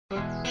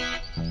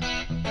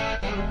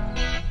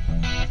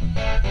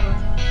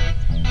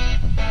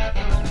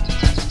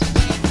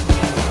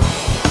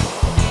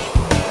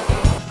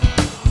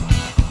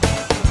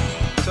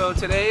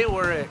Today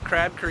we're at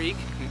Crab Creek,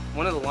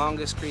 one of the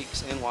longest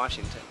creeks in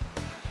Washington.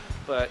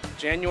 But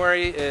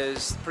January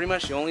is pretty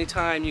much the only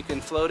time you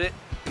can float it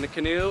in the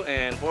canoe,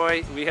 and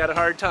boy, we had a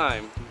hard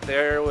time.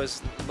 There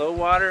was low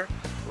water,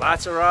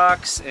 lots of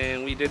rocks,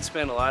 and we did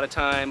spend a lot of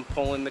time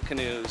pulling the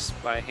canoes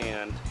by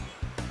hand.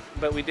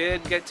 But we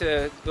did get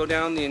to go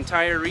down the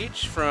entire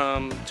reach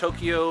from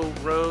Tokyo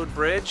Road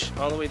Bridge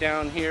all the way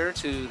down here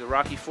to the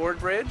Rocky Ford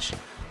Bridge,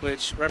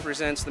 which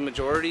represents the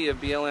majority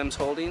of BLM's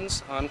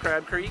holdings on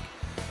Crab Creek.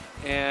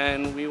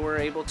 And we were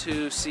able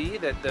to see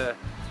that the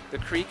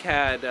creek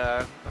had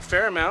a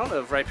fair amount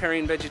of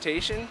riparian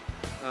vegetation.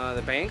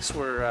 The banks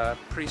were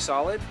pretty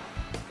solid,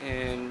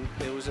 and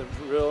it was a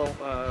real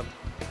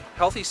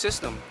healthy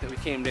system that we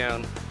came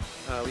down.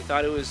 We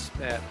thought it was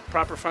at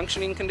proper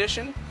functioning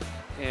condition,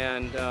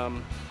 and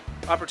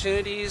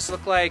opportunities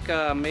look like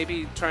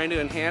maybe trying to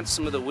enhance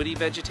some of the woody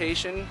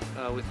vegetation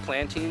with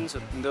plantings.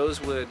 Those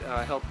would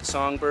help the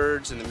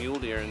songbirds and the mule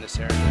deer in this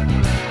area.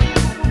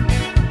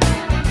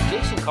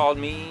 Jason called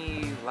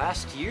me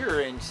last year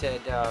and said,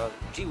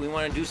 gee, we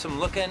want to do some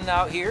looking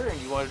out here,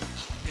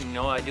 and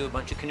I do a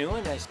bunch of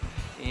canoeing.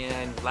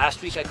 And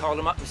last week I called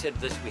him up and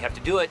said, listen, we have to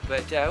do it,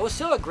 but it was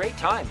still a great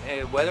time.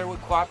 Weather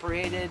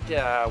cooperated.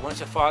 Once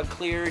the fog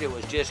cleared, it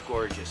was just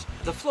gorgeous.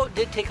 The float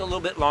did take a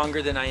little bit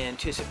longer than I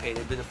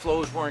anticipated, but the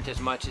flows weren't as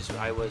much as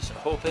I was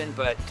hoping,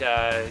 but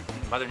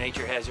Mother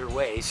Nature has her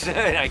ways,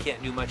 and I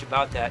can't do much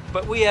about that.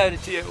 But we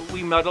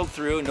muddled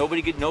through.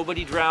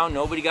 Nobody drowned,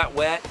 nobody got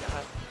wet.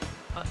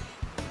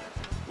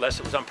 Unless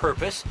it was on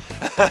purpose.